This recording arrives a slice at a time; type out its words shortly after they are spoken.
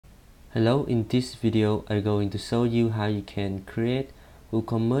Hello, in this video I'm going to show you how you can create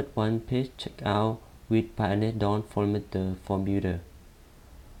WooCommerce one-page checkout with Piotnet Addons format the form builder.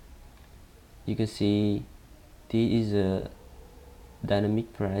 You can see this is a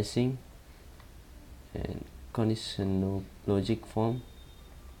dynamic pricing and conditional logic form.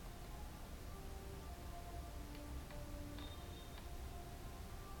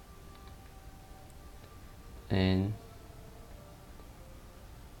 And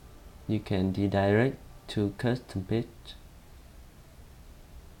you can redirect to custom page.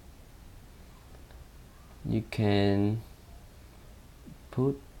 You can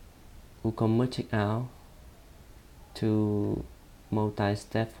put WooCommerce checkout to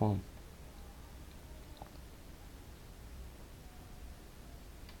multi-step form.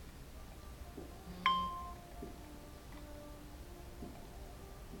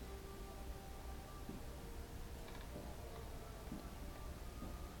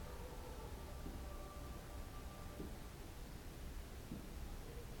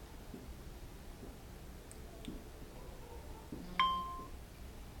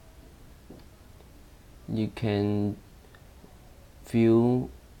 You can view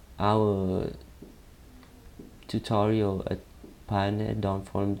our tutorial at Piotnet Addons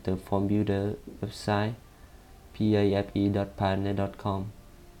from the form builder website pafe.piotnet.com.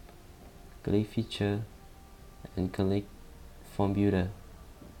 Click feature and click form builder.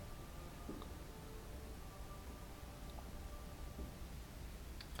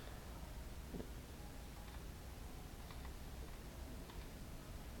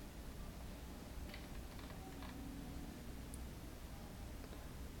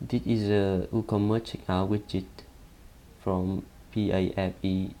 This is a WooCommerce checkout widget from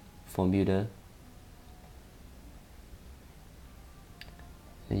PAFE form builder.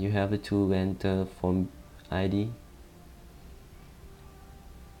 And you have to enter form ID,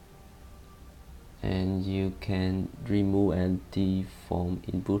 and you can remove empty form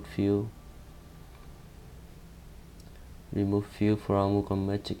input field. Remove field from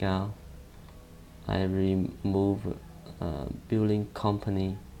WooCommerce checkout. I remove billing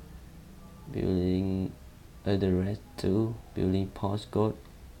company, billing address to billing postcode,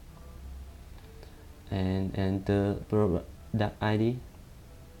 and enter product ID,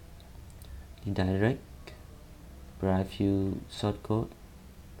 redirect, provide field shortcode,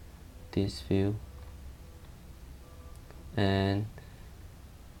 this field, and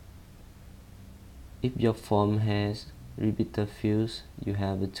if your form has repeated fields, you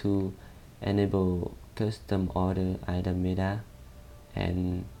have to enable custom order item meta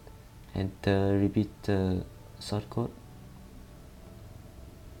and enter repeat shortcode.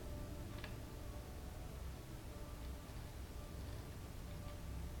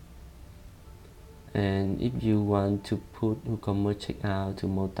 And if you want to put WooCommerce checkout to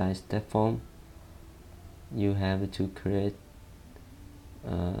multi-step form, you have to create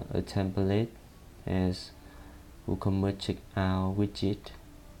a template as WooCommerce checkout widget,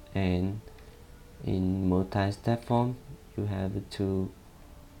 and in multi-step form you have to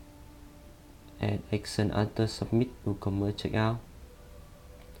add action after submit WooCommerce checkout,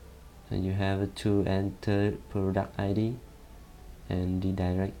 and you have to enter product ID and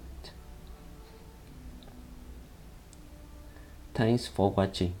redirect. Thanks for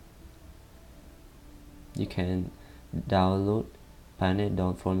watching. You can download Piotnet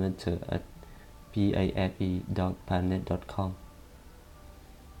Addons format at pafe.piotnet.com.